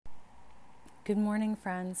Good morning,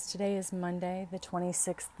 friends. Today is Monday, the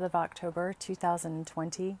 26th of October,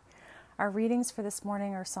 2020. Our readings for this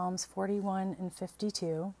morning are Psalms 41 and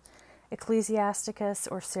 52, Ecclesiasticus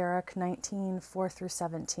or Sirach 19, 4 through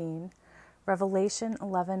 17, Revelation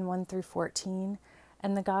 11, 1 through 14,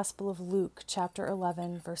 and the Gospel of Luke, chapter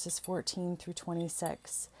 11, verses 14 through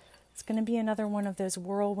 26. It's going to be another one of those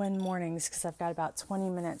whirlwind mornings because I've got about 20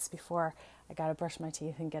 minutes before I got to brush my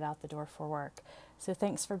teeth and get out the door for work. So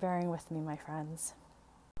thanks for bearing with me, my friends.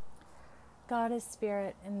 God is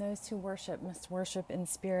spirit, and those who worship must worship in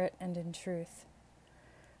spirit and in truth.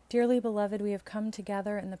 Dearly beloved, we have come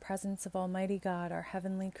together in the presence of Almighty God, our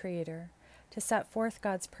heavenly Creator, to set forth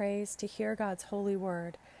God's praise, to hear God's holy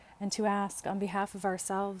word, and to ask on behalf of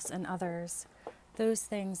ourselves and others those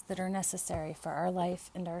things that are necessary for our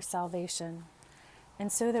life and our salvation.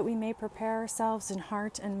 And so that we may prepare ourselves in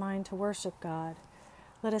heart and mind to worship God,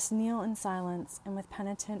 let us kneel in silence and with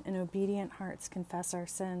penitent and obedient hearts confess our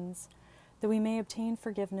sins, that we may obtain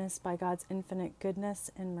forgiveness by God's infinite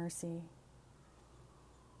goodness and mercy.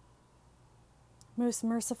 Most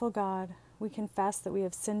merciful God, we confess that we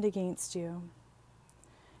have sinned against you.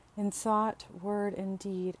 In thought, word, and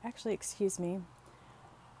deed,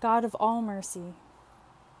 God of all mercy,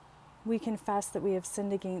 we confess that we have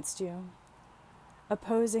sinned against you,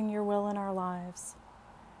 opposing your will in our lives.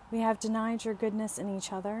 We have denied your goodness in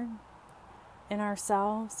each other, in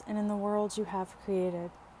ourselves, and in the world you have created.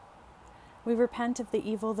 We repent of the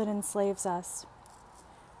evil that enslaves us,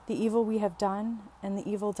 the evil we have done, and the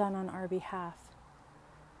evil done on our behalf.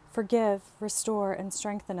 Forgive, restore, and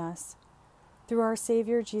strengthen us through our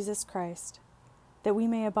Savior Jesus Christ, that we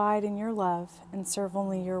may abide in your love and serve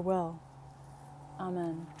only your will.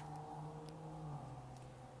 Amen.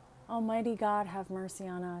 Almighty God, have mercy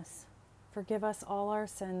on us. Forgive us all our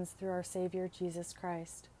sins through our Savior Jesus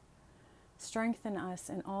Christ. Strengthen us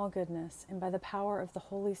in all goodness, and by the power of the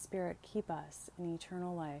Holy Spirit keep us in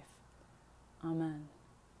eternal life. Amen.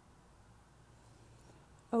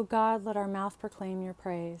 O God, let our mouth proclaim your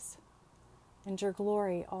praise, and your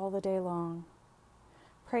glory all the day long.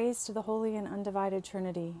 Praise to the Holy and Undivided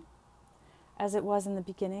Trinity, as it was in the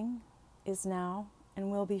beginning, is now, and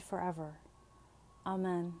will be forever.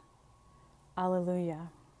 Amen. Alleluia.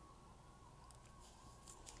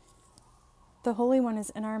 The Holy One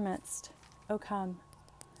is in our midst. O come,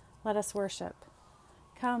 let us worship.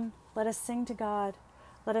 Come, let us sing to God.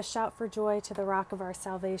 Let us shout for joy to the rock of our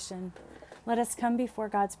salvation. Let us come before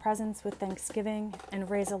God's presence with thanksgiving and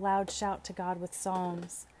raise a loud shout to God with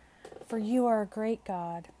psalms. For you are a great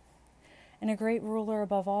God and a great ruler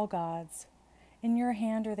above all gods. In your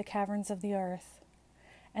hand are the caverns of the earth,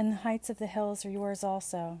 and the heights of the hills are yours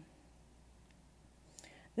also.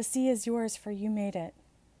 The sea is yours, for you made it,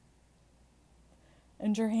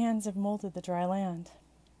 and your hands have molded the dry land.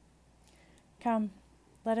 Come,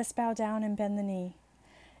 let us bow down and bend the knee,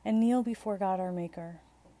 and kneel before God our Maker.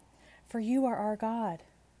 For you are our God,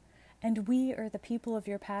 and we are the people of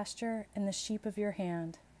your pasture and the sheep of your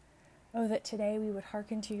hand. Oh, that today we would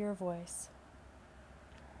hearken to your voice.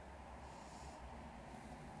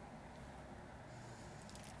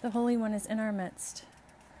 The Holy One is in our midst.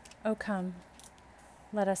 O come,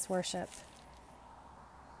 let us worship.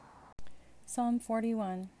 Psalm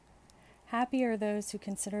 41. Happy are those who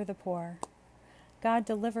consider the poor. God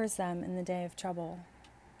delivers them in the day of trouble.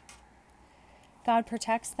 God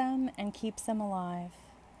protects them and keeps them alive.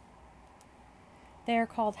 They are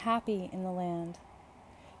called happy in the land.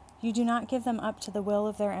 You do not give them up to the will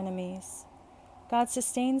of their enemies. God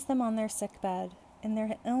sustains them on their sickbed. In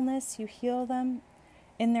their illness you heal them.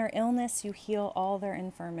 In their illness you heal all their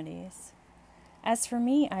infirmities. As for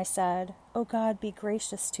me, I said, O God, be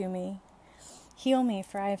gracious to me. Heal me,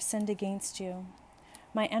 for I have sinned against you.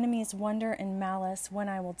 My enemies wonder in malice when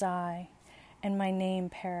I will die, and my name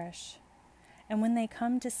perish. And when they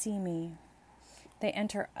come to see me, they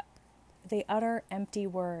utter empty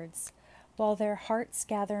words, while their hearts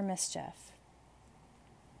gather mischief.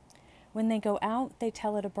 When they go out, they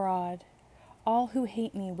tell it abroad. All who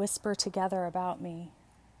hate me whisper together about me.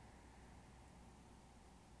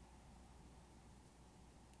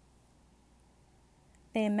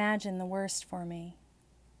 They imagine the worst for me.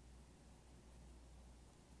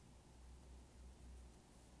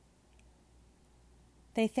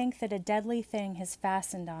 They think that a deadly thing has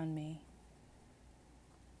fastened on me,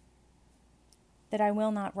 that I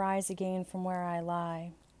will not rise again from where I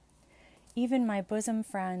lie, even my bosom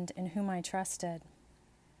friend in whom I trusted,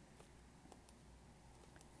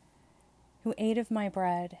 who ate of my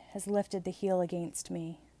bread, has lifted the heel against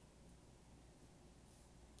me.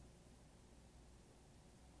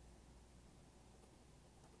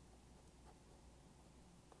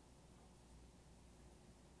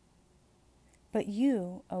 But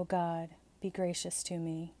you, O God, be gracious to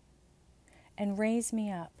me, and raise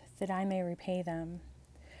me up, that I may repay them.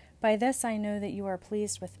 By this I know that you are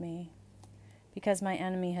pleased with me, because my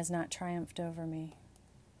enemy has not triumphed over me.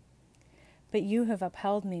 But you have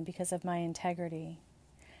upheld me because of my integrity,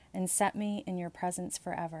 and set me in your presence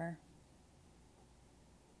forever.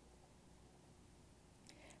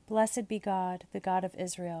 Blessed be God, the God of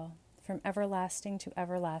Israel, from everlasting to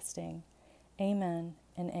everlasting. Amen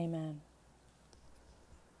and amen.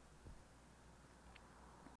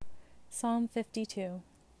 Psalm 52.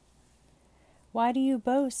 Why do you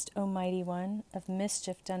boast, O mighty one, of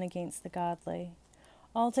mischief done against the godly?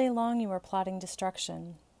 All day long you are plotting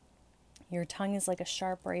destruction. Your tongue is like a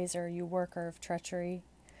sharp razor, you worker of treachery.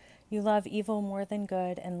 You love evil more than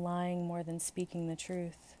good, and lying more than speaking the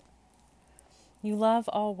truth. You love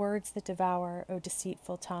all words that devour, O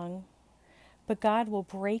deceitful tongue. But God will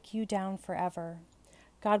break you down forever.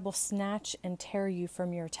 God will snatch and tear you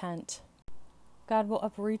from your tent. God will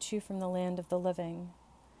uproot you from the land of the living.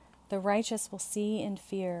 The righteous will see and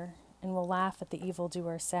fear, and will laugh at the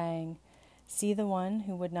evildoer, saying, See the one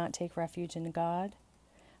who would not take refuge in God,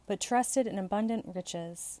 but trusted in abundant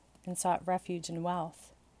riches, and sought refuge in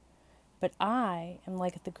wealth. But I am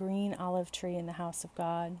like the green olive tree in the house of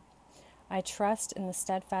God. I trust in the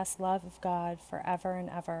steadfast love of God forever and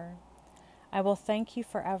ever. I will thank you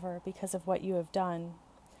forever because of what you have done.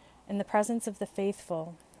 In the presence of the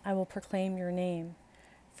faithful, I will proclaim your name,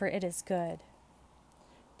 for it is good.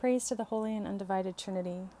 Praise to the Holy and Undivided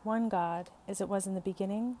Trinity, one God, as it was in the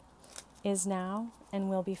beginning, is now, and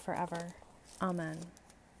will be forever. Amen.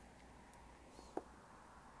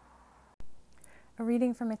 A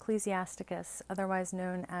reading from Ecclesiasticus, otherwise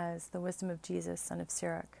known as The Wisdom of Jesus, son of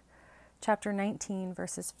Sirach, chapter 19,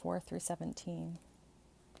 verses 4 through 17.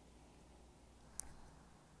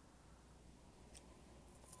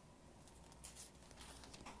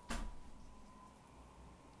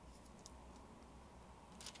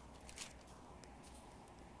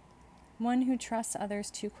 One who trusts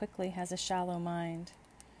others too quickly has a shallow mind,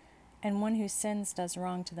 and one who sins does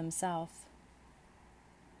wrong to themselves.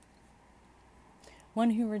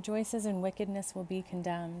 One who rejoices in wickedness will be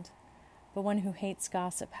condemned, but one who hates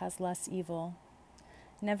gossip has less evil.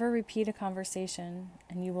 Never repeat a conversation,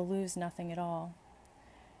 and you will lose nothing at all.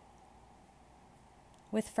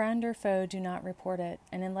 With friend or foe, do not report it,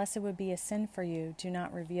 and unless it would be a sin for you, do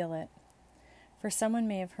not reveal it. For someone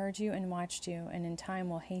may have heard you and watched you, and in time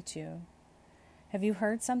will hate you. Have you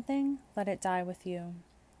heard something? Let it die with you.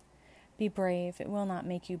 Be brave, it will not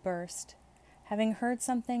make you burst. Having heard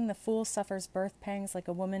something, the fool suffers birth pangs like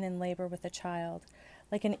a woman in labor with a child.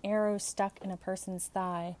 Like an arrow stuck in a person's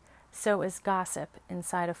thigh, so is gossip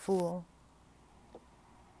inside a fool.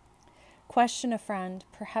 Question a friend,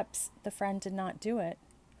 perhaps the friend did not do it.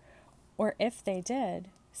 Or if they did,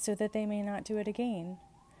 so that they may not do it again.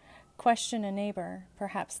 Question a neighbor,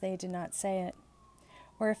 perhaps they did not say it.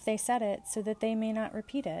 Or if they said it, so that they may not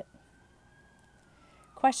repeat it.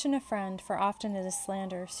 Question a friend, for often it is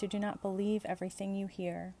slander, so do not believe everything you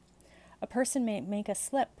hear. A person may make a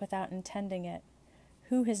slip without intending it.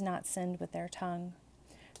 Who has not sinned with their tongue?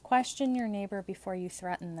 Question your neighbor before you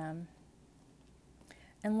threaten them.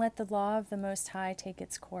 And let the law of the Most High take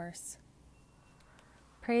its course.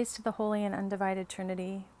 Praise to the Holy and Undivided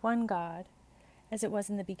Trinity, one God, as it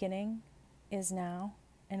was in the beginning, is now,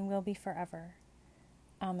 and will be forever.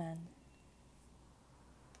 Amen.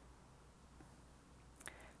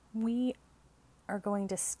 We are going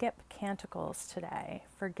to skip canticles today.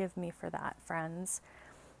 Forgive me for that, friends,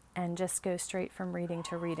 and just go straight from reading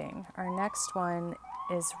to reading. Our next one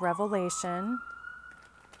is Revelation,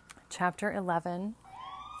 chapter 11,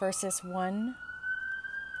 verses 1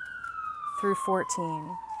 through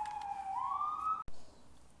 14.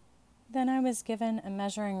 Then I was given a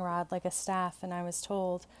measuring rod like a staff, and I was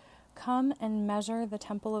told, Come and measure the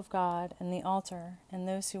temple of God and the altar and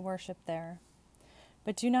those who worship there.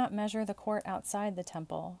 But do not measure the court outside the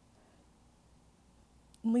temple.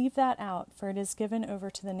 Leave that out, for it is given over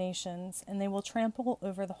to the nations, and they will trample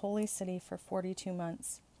over the holy city for 42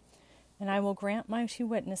 months. And I will grant my 2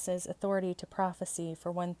 witnesses authority to prophesy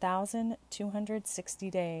for 1,260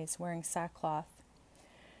 days, wearing sackcloth.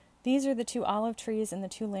 These are the 2 olive trees and the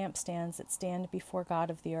 2 lampstands that stand before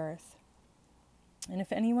God of the earth. And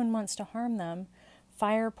if anyone wants to harm them,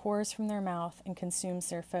 fire pours from their mouth and consumes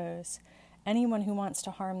their foes. Anyone who wants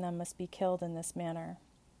to harm them must be killed in this manner.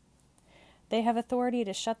 They have authority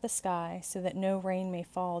to shut the sky so that no rain may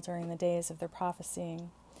fall during the days of their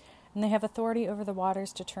prophesying. And they have authority over the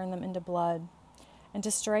waters to turn them into blood, and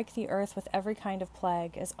to strike the earth with every kind of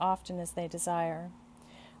plague as often as they desire.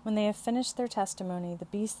 When they have finished their testimony, the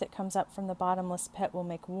beast that comes up from the bottomless pit will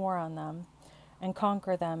make war on them, and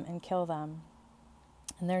conquer them and kill them.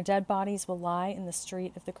 And their dead bodies will lie in the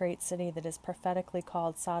street of the great city that is prophetically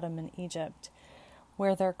called Sodom and Egypt,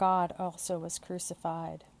 where their God also was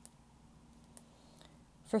crucified.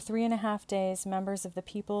 For 3.5 days, members of the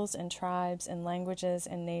peoples and tribes and languages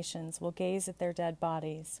and nations will gaze at their dead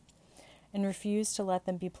bodies, and refuse to let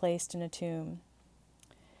them be placed in a tomb.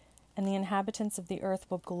 And the inhabitants of the earth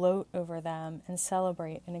will gloat over them and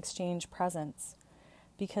celebrate and exchange presents,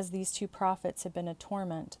 because these 2 prophets have been a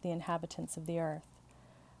torment to the inhabitants of the earth.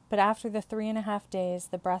 But after the 3.5 days,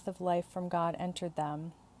 the breath of life from God entered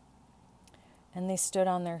them, and they stood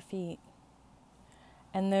on their feet.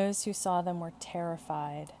 And those who saw them were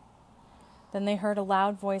terrified. Then they heard a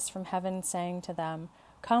loud voice from heaven saying to them,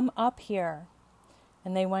 "Come up here."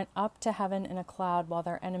 And they went up to heaven in a cloud while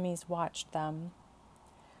their enemies watched them.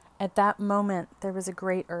 At that moment there was a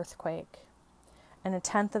great earthquake, and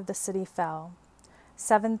 1/10 of the city fell.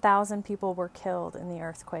 7,000 people were killed in the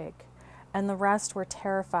earthquake, and the rest were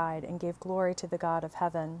terrified and gave glory to the God of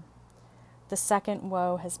heaven. The second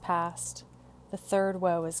woe has passed. The third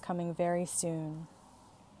woe is coming very soon.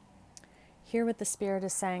 Hear what the Spirit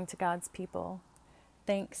is saying to God's people.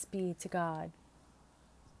 Thanks be to God.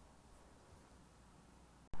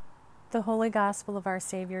 The Holy Gospel of our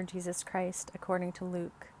Savior Jesus Christ according to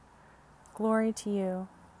Luke. Glory to you,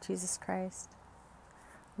 Jesus Christ.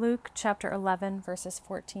 Luke chapter 11, verses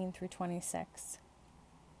 14 through 26.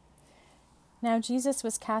 Now Jesus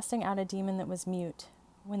was casting out a demon that was mute.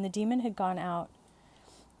 When the demon had gone out,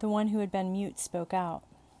 the one who had been mute spoke out,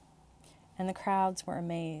 and the crowds were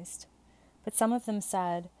amazed. But some of them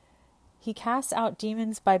said, "He casts out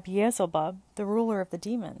demons by Beelzebub, the ruler of the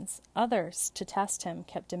demons." Others, to test him,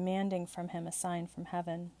 kept demanding from him a sign from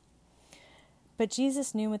heaven. But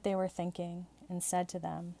Jesus knew what they were thinking, and said to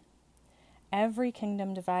them, "Every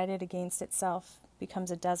kingdom divided against itself becomes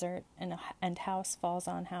a desert, and house falls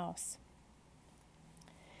on house.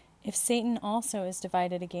 If Satan also is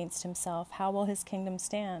divided against himself, how will his kingdom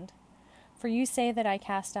stand? For you say that I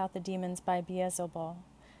cast out the demons by Beelzebul.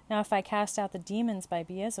 Now if I cast out the demons by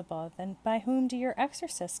Beelzebul, then by whom do your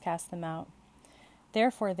exorcists cast them out?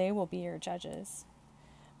 Therefore they will be your judges.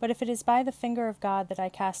 But if it is by the finger of God that I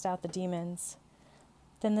cast out the demons,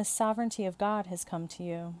 then the sovereignty of God has come to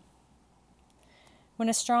you. When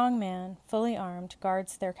a strong man, fully armed,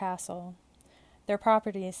 guards their castle, their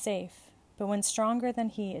property is safe. But when stronger than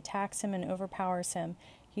he attacks him and overpowers him,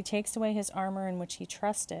 he takes away his armor in which he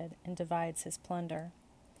trusted and divides his plunder.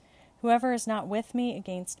 Whoever is not with me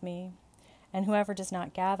against me, and whoever does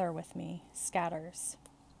not gather with me scatters.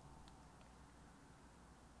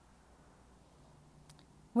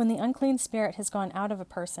 When the unclean spirit has gone out of a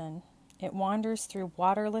person, it wanders through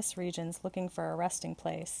waterless regions looking for a resting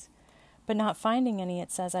place. But not finding any, it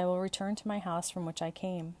says, "I will return to my house from which I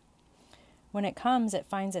came." When it comes, it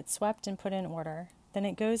finds it swept and put in order. Then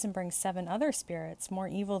it goes and brings 7 other spirits, more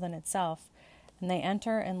evil than itself, and they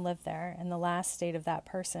enter and live there, and the last state of that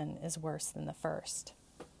person is worse than the first.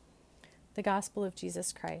 The Gospel of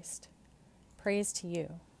Jesus Christ. Praise to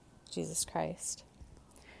you, Jesus Christ.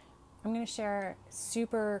 I'm going to share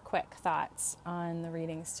super quick thoughts on the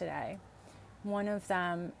readings today. One of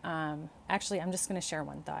them, actually, I'm just going to share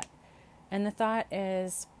one thought. And the thought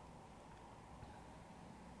is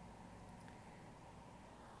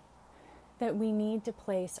that we need to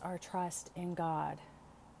place our trust in God.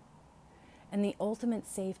 And the ultimate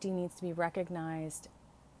safety needs to be recognized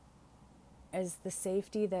as the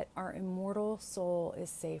safety that our immortal soul is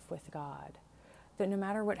safe with God. That no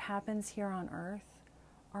matter what happens here on earth,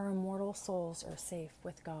 our immortal souls are safe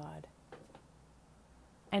with God.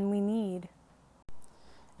 And we need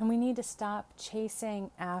to stop chasing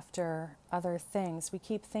after other things. We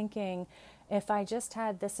keep thinking, if I just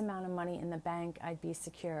had this amount of money in the bank, I'd be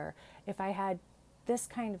secure. If I had this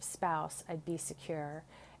kind of spouse, I'd be secure.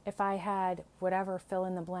 If I had whatever fill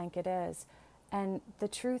in the blank it is. And the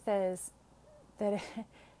truth is that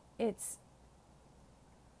it's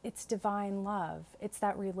divine love. It's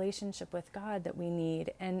that relationship with God that we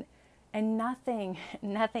need. And nothing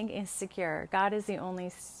is secure. God is the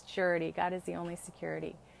only surety. God is the only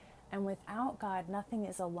security. And without God, nothing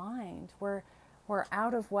is aligned. We're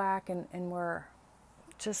out of whack and we're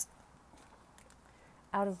just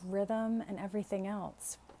out of rhythm and everything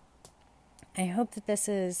else. I hope that this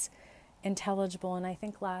is intelligible. And I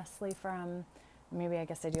think lastly maybe I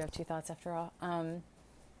guess I do have 2 thoughts after all,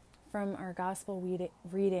 from our gospel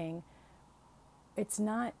reading, it's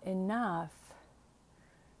not enough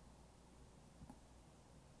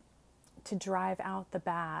to drive out the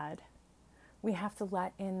bad. We have to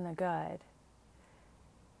let in the good.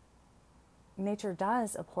 nature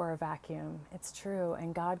does abhor a vacuum. It's true.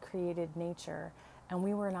 And God created nature, and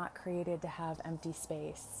we were not created to have empty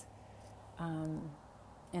space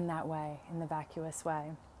in that way, in the vacuous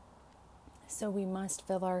way. So we must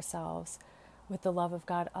fill ourselves with the love of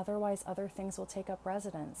God. Otherwise, other things will take up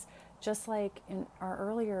residence. Just like in our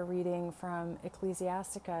earlier reading from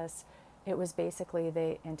Ecclesiasticus, it was basically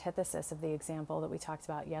the antithesis of the example that we talked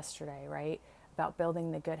about yesterday, right? About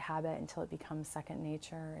building the good habit until it becomes second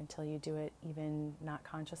nature, until you do it even not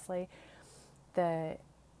consciously.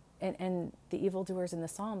 And the evildoers in the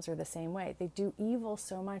Psalms are the same way. They do evil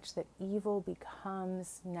so much that evil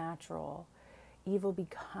becomes natural. Evil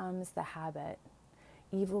becomes the habit.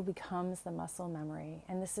 Evil becomes the muscle memory.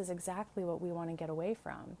 And this is exactly what we want to get away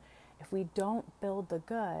from. If we don't build the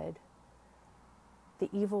good, the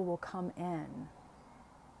evil will come in.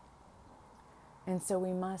 And so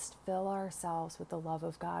we must fill ourselves with the love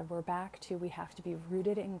of God. We're back to, we have to be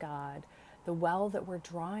rooted in God. The well that we're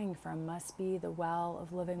drawing from must be the well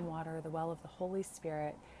of living water, the well of the Holy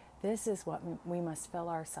Spirit. This is what we must fill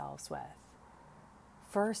ourselves with,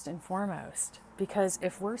 first and foremost. Because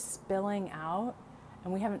if we're spilling out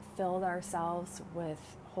and we haven't filled ourselves with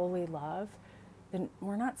holy love, then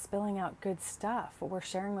we're not spilling out good stuff. What we're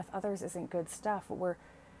sharing with others isn't good stuff.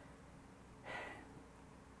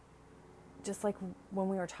 Just like when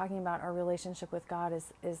we were talking about our relationship with God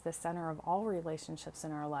is the center of all relationships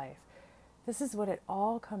in our life. This is what it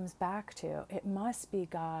all comes back to. It must be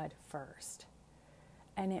God first.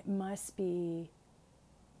 And it must be,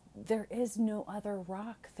 there is no other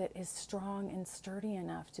rock that is strong and sturdy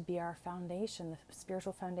enough to be our foundation, the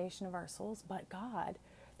spiritual foundation of our souls, but God.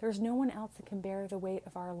 There's no one else that can bear the weight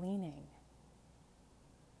of our leaning.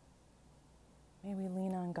 May we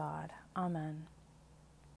lean on God. Amen.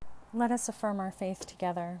 Let us affirm our faith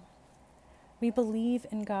together. We believe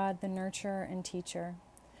in God, the nurturer and teacher,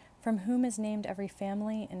 from whom is named every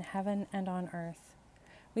family in heaven and on earth.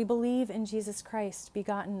 We believe in Jesus Christ,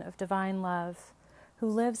 begotten of divine love, who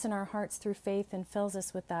lives in our hearts through faith and fills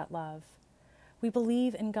us with that love. We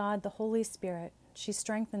believe in God, the Holy Spirit. She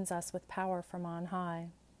strengthens us with power from on high.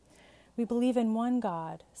 We believe in one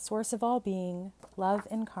God, source of all being, love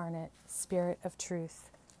incarnate, Spirit of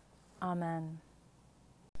truth. Amen.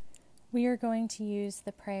 We are going to use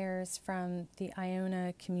the prayers from the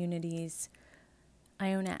Iona Community's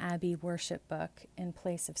Iona Abbey worship book in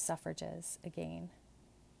place of suffrages again.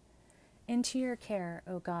 Into your care,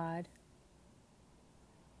 O God,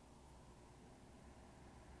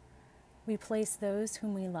 we place those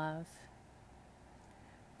whom we love,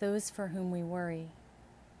 those for whom we worry,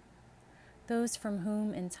 those from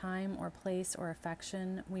whom in time or place or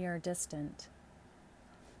affection we are distant.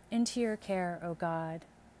 Into your care, O God,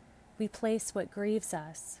 we place what grieves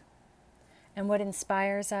us and what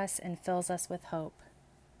inspires us and fills us with hope.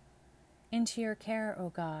 Into your care, O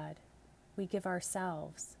God, we give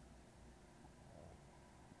ourselves.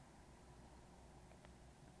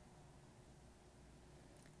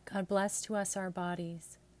 God bless to us our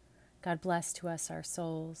bodies. God bless to us our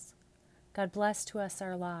souls. God bless to us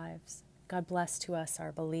our lives. God bless to us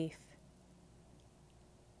our belief.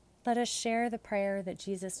 Let us share the prayer that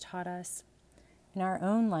Jesus taught us in our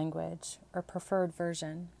own language or preferred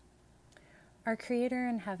version. Our Creator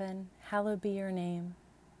in heaven, hallowed be your name.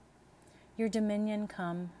 Your dominion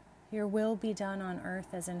come, your will be done on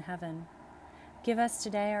earth as in heaven. Give us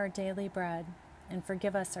today our daily bread, and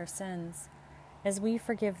forgive us our sins, as we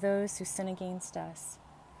forgive those who sin against us.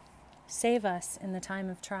 Save us in the time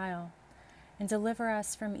of trial, and deliver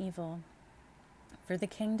us from evil. For the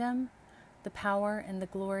kingdom, the power, and the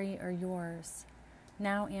glory are yours,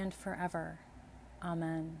 now and forever.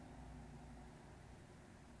 Amen.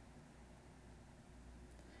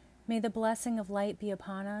 May the blessing of light be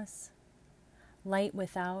upon us, light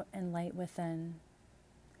without and light within.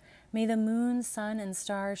 May the moon, sun, and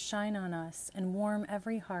stars shine on us and warm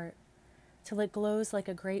every heart till it glows like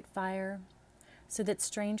a great fire, so that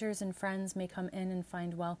strangers and friends may come in and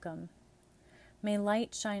find welcome. May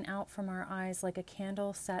light shine out from our eyes like a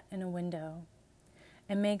candle set in a window,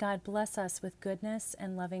 and may God bless us with goodness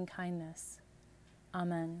and loving kindness.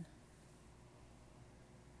 Amen.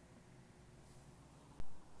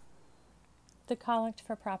 The Collect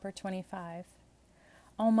for Proper 25.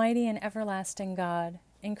 Almighty and everlasting God,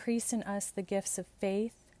 increase in us the gifts of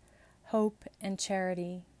faith, hope, and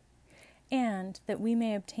charity, and, that we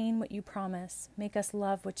may obtain what you promise, make us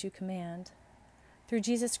love what you command. Through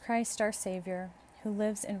Jesus Christ our Savior, who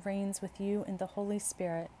lives and reigns with you in the Holy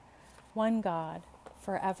Spirit, one God,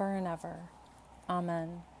 forever and ever.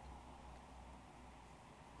 Amen.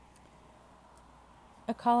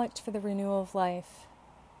 A Collect for the Renewal of Life.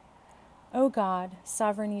 O God,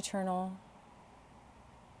 sovereign eternal,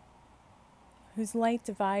 whose light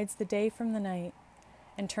divides the day from the night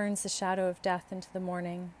and turns the shadow of death into the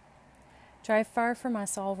morning. Drive far from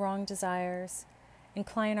us all wrong desires,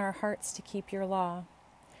 incline our hearts to keep your law,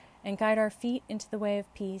 and guide our feet into the way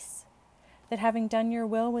of peace, that having done your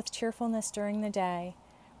will with cheerfulness during the day,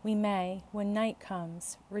 we may, when night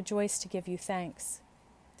comes, rejoice to give you thanks.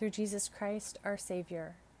 Through Jesus Christ, our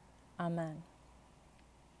Savior. Amen.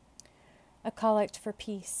 A Collect for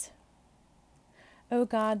Peace. O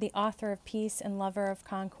God, the author of peace and lover of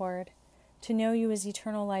concord, to know you is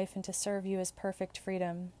eternal life and to serve you is perfect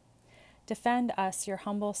freedom. Defend us, your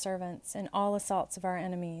humble servants, in all assaults of our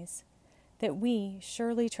enemies, that we,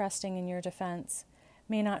 surely trusting in your defense,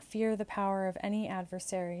 may not fear the power of any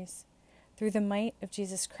adversaries, through the might of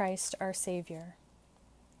Jesus Christ our Savior.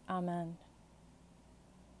 Amen.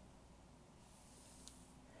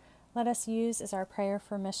 Let us use as our prayer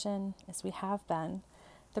for mission, as we have been,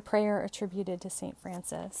 the prayer attributed to St.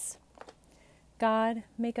 Francis. God,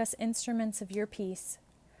 make us instruments of your peace.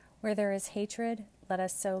 Where there is hatred, let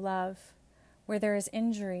us sow love. Where there is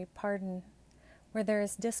injury, pardon. Where there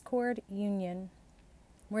is discord, union.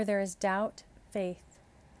 Where there is doubt, faith.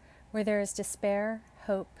 Where there is despair,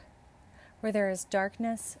 hope. Where there is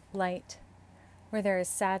darkness, light. Where there is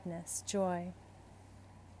sadness, joy.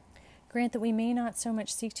 Grant that we may not so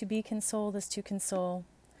much seek to be consoled as to console,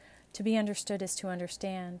 to be understood as to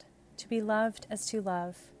understand, to be loved as to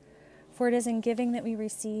love. For it is in giving that we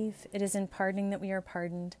receive, it is in pardoning that we are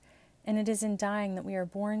pardoned, and it is in dying that we are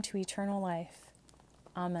born to eternal life.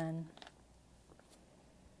 Amen.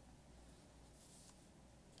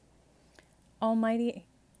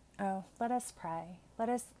 Let us pray. Let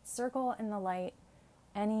us circle in the light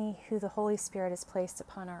any who the Holy Spirit has placed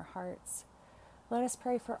upon our hearts. Let us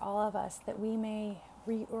pray for all of us that we may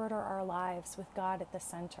reorder our lives with God at the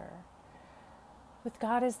center, with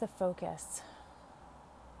God as the focus,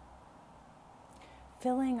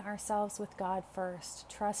 filling ourselves with God first,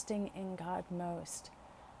 trusting in God most,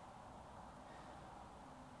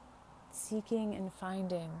 seeking and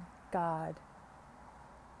finding God.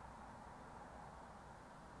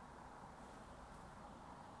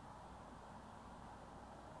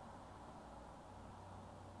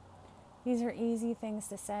 These are easy things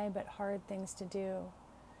to say, but hard things to do.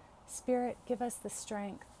 Spirit, give us the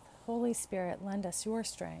strength. Holy Spirit, lend us your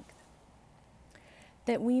strength,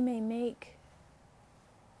 that we may make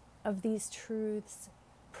of these truths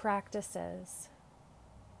practices,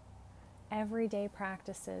 everyday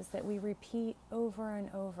practices that we repeat over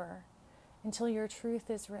and over until your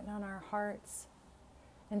truth is written on our hearts,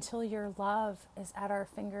 until your love is at our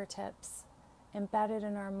fingertips, embedded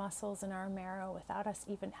in our muscles and our marrow without us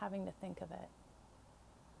even having to think of it.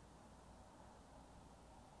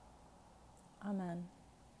 Amen.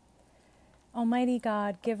 Almighty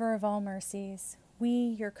God, giver of all mercies, we,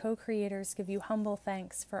 your co-creators, give you humble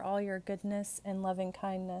thanks for all your goodness and loving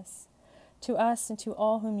kindness to us and to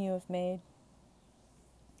all whom you have made.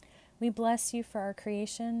 We bless you for our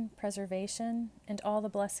creation, preservation, and all the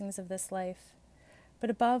blessings of this life, but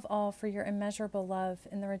above all for your immeasurable love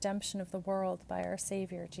in the redemption of the world by our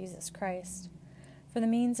Savior, Jesus Christ, for the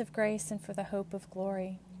means of grace and for the hope of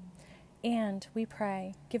glory. And, we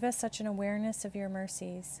pray, give us such an awareness of your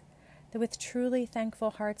mercies, that with truly thankful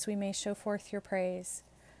hearts we may show forth your praise,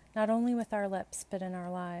 not only with our lips, but in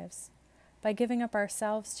our lives, by giving up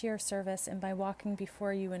ourselves to your service and by walking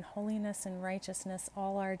before you in holiness and righteousness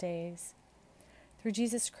all our days. Through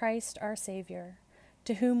Jesus Christ, our Savior,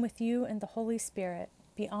 to whom with you and the Holy Spirit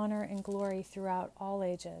be honor and glory throughout all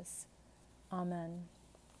ages. Amen.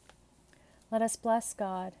 Let us bless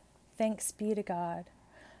God. Thanks be to God.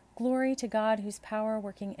 Glory to God, whose power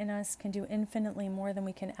working in us can do infinitely more than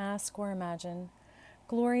we can ask or imagine.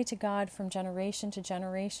 Glory to God from generation to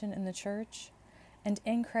generation in the Church, and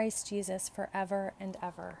in Christ Jesus forever and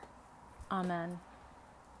ever. Amen.